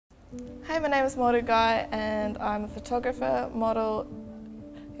Hi, my name is Maro Guy and I'm a photographer, model,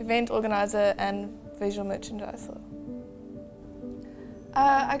 event organiser and visual merchandiser.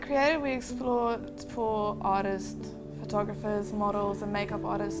 I created We Explore for artists, photographers, models and makeup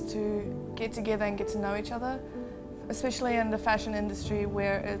artists to get together and get to know each other, especially in the fashion industry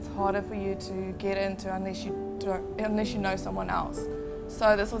where it's harder for you to get into unless you know someone else.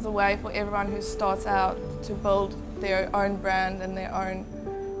 So this was a way for everyone who starts out to build their own brand and their own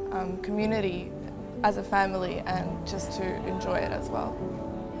community as a family and just to enjoy it as well.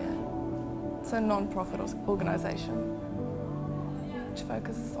 Yeah. It's a non-profit organisation which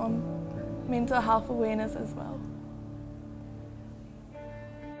focuses on mental health awareness as well.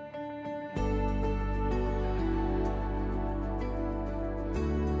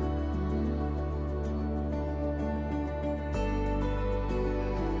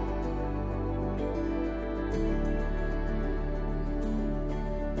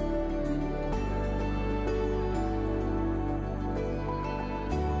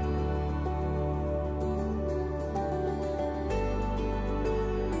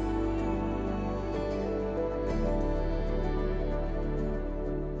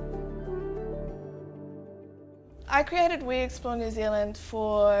 I created We Explore New Zealand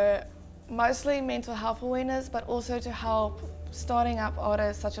for mostly mental health awareness, but also to help starting up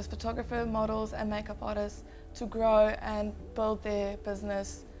artists such as photographers, models and makeup artists to grow and build their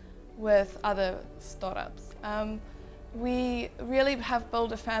business with other startups. We really have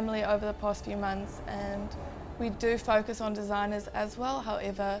built a family over the past few months and we do focus on designers as well.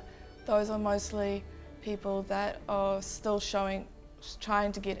 However, those are mostly people that are still trying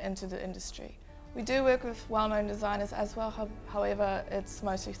to get into the industry. We do work with well-known designers as well, however, it's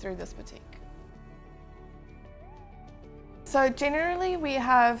mostly through this boutique. So generally we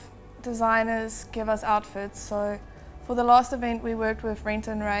have designers give us outfits. So for the last event we worked with Rent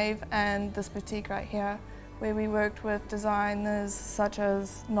and Rave and this boutique right here, where we worked with designers such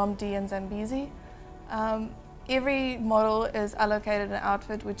as Nomdi and Zambezi. Every model is allocated an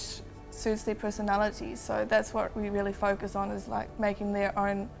outfit which suits their personality. So that's what we really focus on, is like making their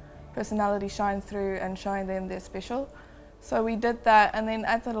own personality shine through and showing them they're special. So we did that, and then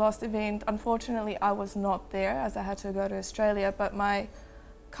at the last event, unfortunately I was not there as I had to go to Australia, but my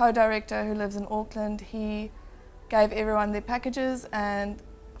co-director who lives in Auckland, he gave everyone their packages, and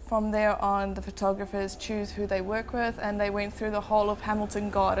from there on the photographers choose who they work with, and they went through the whole of Hamilton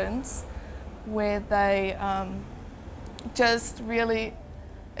Gardens where they just really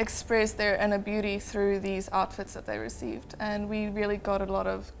express their inner beauty through these outfits that they received, and we really got a lot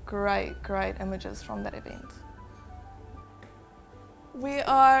of great images from that event. We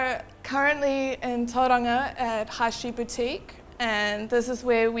are currently in Tauranga at High Street Boutique, and this is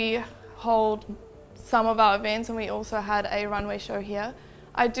where we hold some of our events, and we also had a runway show here.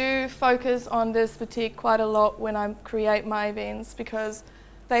 I do focus on this boutique quite a lot when I create my events because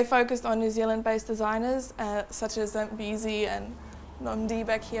they focused on New Zealand-based designers such as Zambezi and Nomdi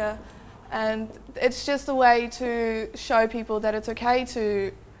back here, and it's just a way to show people that it's okay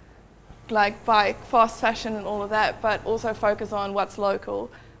to buy fast fashion and all of that, but also focus on what's local.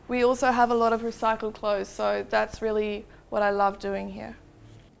 We also have a lot of recycled clothes, so that's really what I love doing here.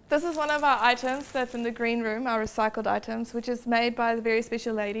 This is one of our items that's in the green room, our recycled items, which is made by the very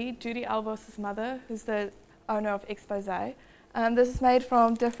special lady, Judy Albos's mother, who's the owner of Expose. This is made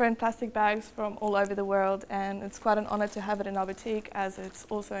from different plastic bags from all over the world, and it's quite an honour to have it in our boutique as it's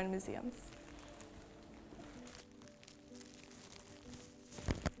also in museums.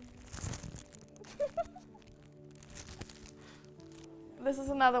 This is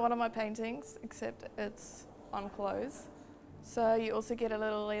another one of my paintings, except it's on clothes. So you also get a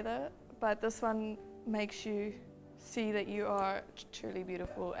little leather, but this one makes you see that you are truly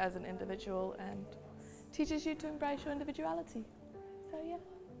beautiful as an individual and teaches you to embrace your individuality. So yeah.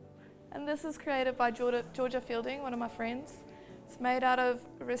 And this is created by Georgia Fielding, one of my friends. It's made out of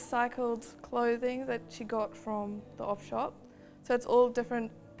recycled clothing that she got from the op shop. So it's all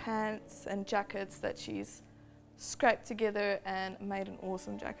different pants and jackets that she's scraped together and made an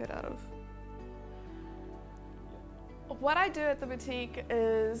awesome jacket out of. What I do at the boutique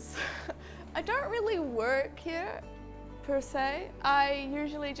is I don't really work here per se. I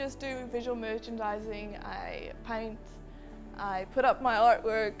usually just do visual merchandising. I paint, I put up my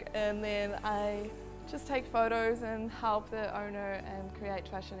artwork, and then I just take photos and help the owner and create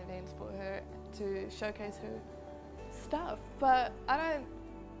fashion events for her to showcase her stuff. But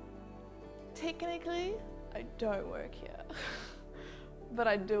technically, I don't work here, but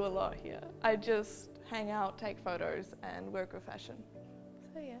I do a lot here. I just hang out, take photos, and work with fashion.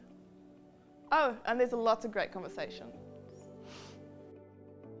 So yeah. Oh, and there's lots of great conversation.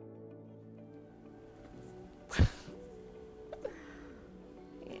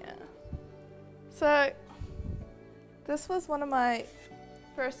 So this was one of my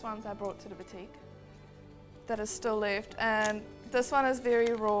first ones I brought to the boutique that is still left, and this one is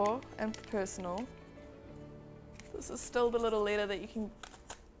very raw and personal. This is still the little letter that you can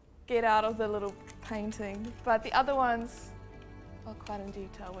get out of the little painting, but the other ones are quite in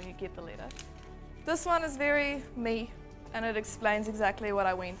detail when you get the letter. This one is very me, and it explains exactly what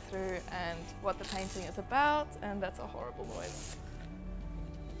I went through and what the painting is about, and that's a horrible noise.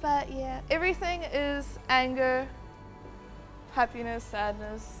 But yeah, everything is anger, happiness,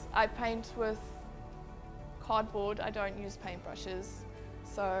 sadness. I paint with cardboard, I don't use paintbrushes.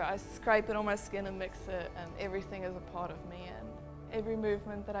 So I scrape it on my skin and mix it, and everything is a part of me, and every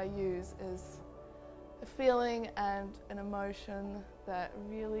movement that I use is a feeling and an emotion that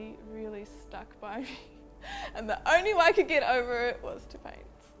really, really stuck by me. And the only way I could get over it was to paint.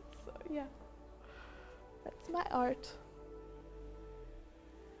 So yeah, that's my art.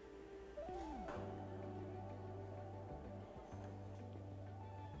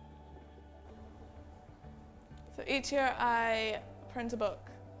 So each year I print a book,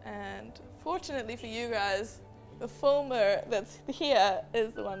 and fortunately for you guys, the full mirror that's here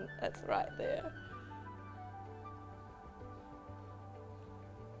is the one that's right there.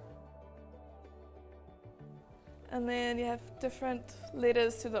 And then you have different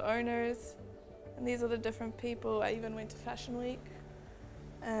letters to the owners, and these are the different people. I even went to Fashion Week.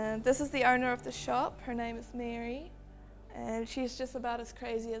 And this is the owner of the shop. Her name is Mary, and she's just about as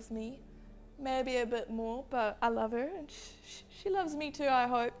crazy as me. Maybe a bit more, but I love her, and she loves me too, I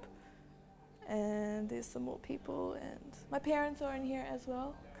hope. And there's some more people, and my parents are in here as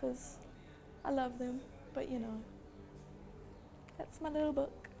well, because I love them, but you know, that's my little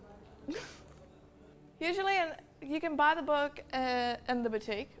book. Usually you can buy the book in the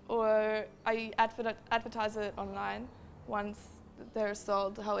boutique, or I advertise it online once they're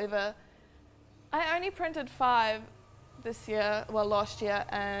sold. However, I only printed 5 this year, well last year,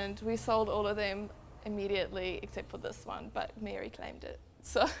 and we sold all of them immediately except for this one, but Mary claimed it,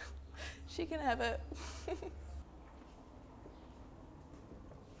 so she can have it.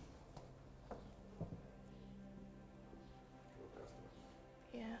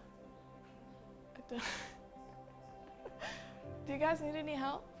 Yeah. I don't. Do you guys need any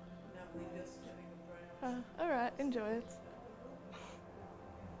help? No, we're just doing the browns. Alright, enjoy it.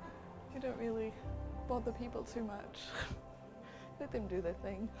 You don't really bother people too much. Let them do their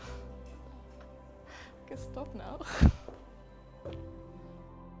thing. I guess stop now.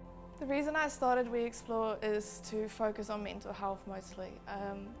 The reason I started We Explore is to focus on mental health mostly.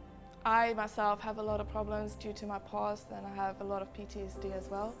 I myself have a lot of problems due to my past, and I have a lot of PTSD as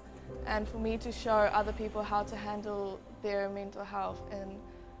well. And for me to show other people how to handle their mental health and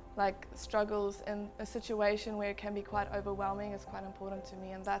like struggles in a situation where it can be quite overwhelming is quite important to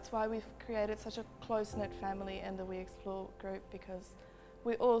me, and that's why we've created such a close-knit family in the We Explore group, because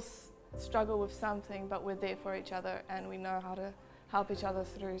we all struggle with something, but we're there for each other and we know how to help each other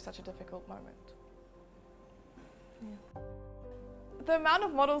through such a difficult moment. Yeah. The amount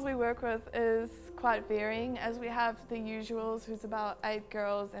of models we work with is quite varying, as we have the usuals, who's about 8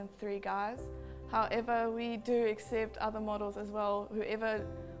 girls and 3 guys. However, we do accept other models as well. Whoever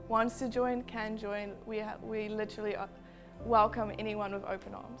wants to join can join. We literally welcome anyone with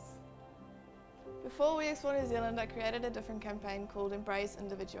open arms. Before We Explore New Zealand, I created a different campaign called Embrace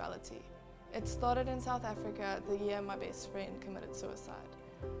Individuality. It started in South Africa the year my best friend committed suicide.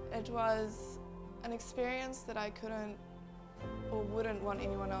 It was an experience that I couldn't or wouldn't want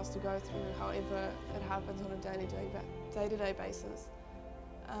anyone else to go through. However, it happens on a day-to-day basis.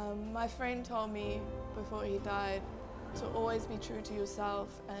 My friend told me before he died to always be true to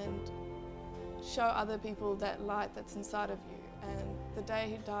yourself and show other people that light that's inside of you. And the day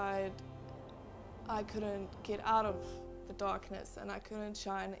he died, I couldn't get out of the darkness and I couldn't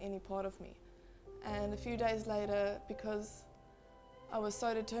shine any part of me. And a few days later, because I was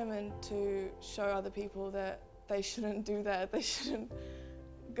so determined to show other people that they shouldn't do that, they shouldn't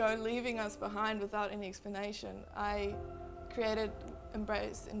go leaving us behind without any explanation, I created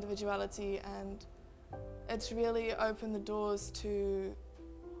Embrace Individuality, and it's really opened the doors to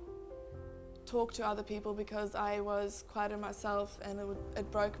talk to other people, because I was quite in myself and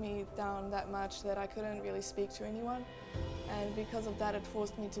it broke me down that much that I couldn't really speak to anyone. And because of that, it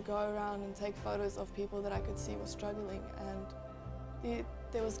forced me to go around and take photos of people that I could see were struggling. And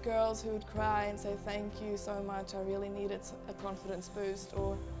there was girls who would cry and say, "Thank you so much, I really needed a confidence boost."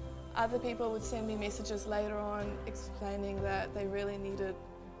 Or other people would send me messages later on explaining that they really needed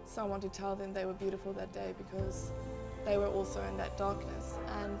someone to tell them they were beautiful that day because they were also in that darkness.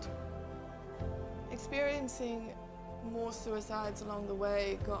 And experiencing more suicides along the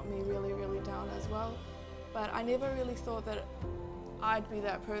way got me really, really down as well. But I never really thought that I'd be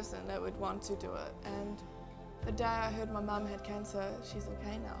that person that would want to do it. And the day I heard my mum had cancer, she's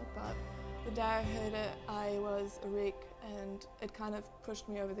okay now, but the day I heard it, I was a wreck, and it kind of pushed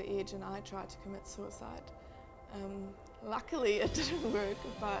me over the edge, and I tried to commit suicide. Luckily it didn't work,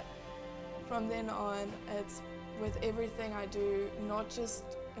 but from then on, it's with everything I do, not just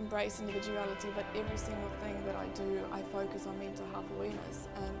embrace individuality, but every single thing that I do, I focus on mental health awareness.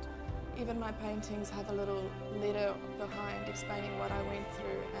 And even my paintings have a little letter behind explaining what I went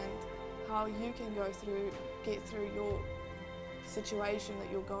through and how you can get through your situation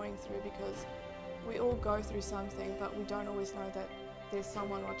that you're going through, because we all go through something, but we don't always know that there's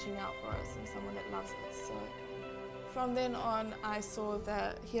someone watching out for us and someone that loves us. So from then on, I saw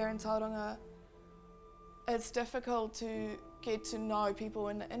that here in Tauranga, it's difficult to get to know people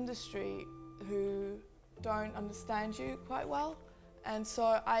in the industry who don't understand you quite well. And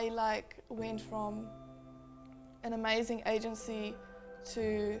so I went from an amazing agency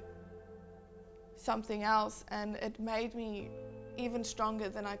to something else, and it made me even stronger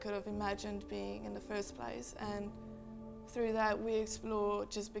than I could have imagined being in the first place. And through that, We Explore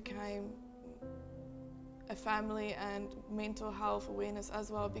just became a family and mental health awareness as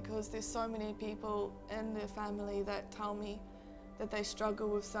well, because there's so many people in the family that tell me that they struggle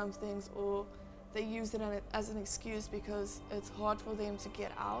with some things, or they use it as an excuse because it's hard for them to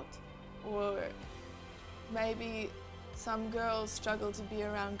get out, or maybe some girls struggle to be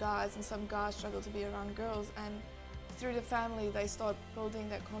around guys and some guys struggle to be around girls, and through the family they start building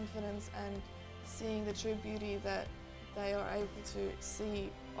that confidence and seeing the true beauty that they are able to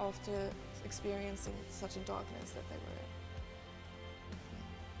see after experiencing such a darkness that they were in.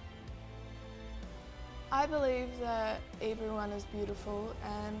 I believe that everyone is beautiful,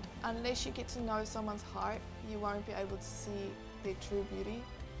 and unless you get to know someone's heart, you won't be able to see their true beauty.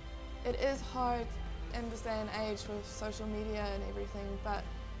 It is hard in this day and age with social media and everything, but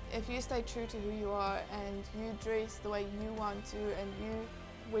if you stay true to who you are and you dress the way you want to, and you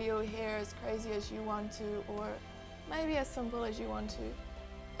wear your hair as crazy as you want to, or maybe as simple as you want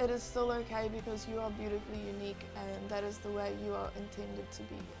to, it is still okay, because you are beautifully unique, and that is the way you are intended to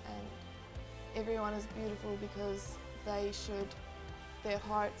be. And everyone is beautiful because their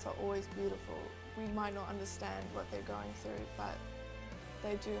hearts are always beautiful. We might not understand what they're going through, but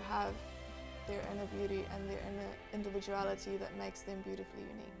they do have their inner beauty and their inner individuality that makes them beautifully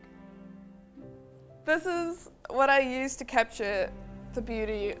unique. This is what I use to capture the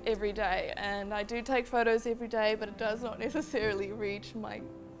beauty every day, and I do take photos every day, but it does not necessarily reach my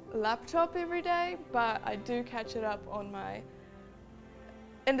laptop every day, but I do catch it up on my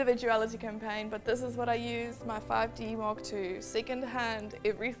individuality campaign. But this is what I use, my 5D Mark II, second hand.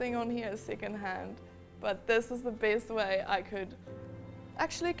 Everything on here is second hand, but this is the best way I could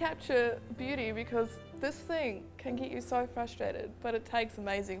actually capture beauty, because this thing can get you so frustrated, but it takes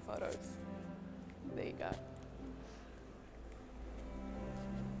amazing photos. There you go.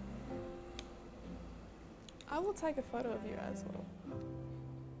 I will take a photo of you as well.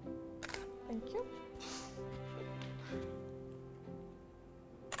 Thank you.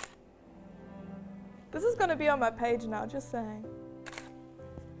 This is going to be on my page now, just saying.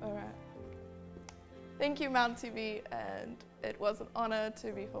 All right. Thank you, Mount TV, and it was an honor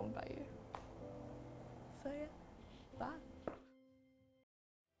to be filmed by you. So yeah.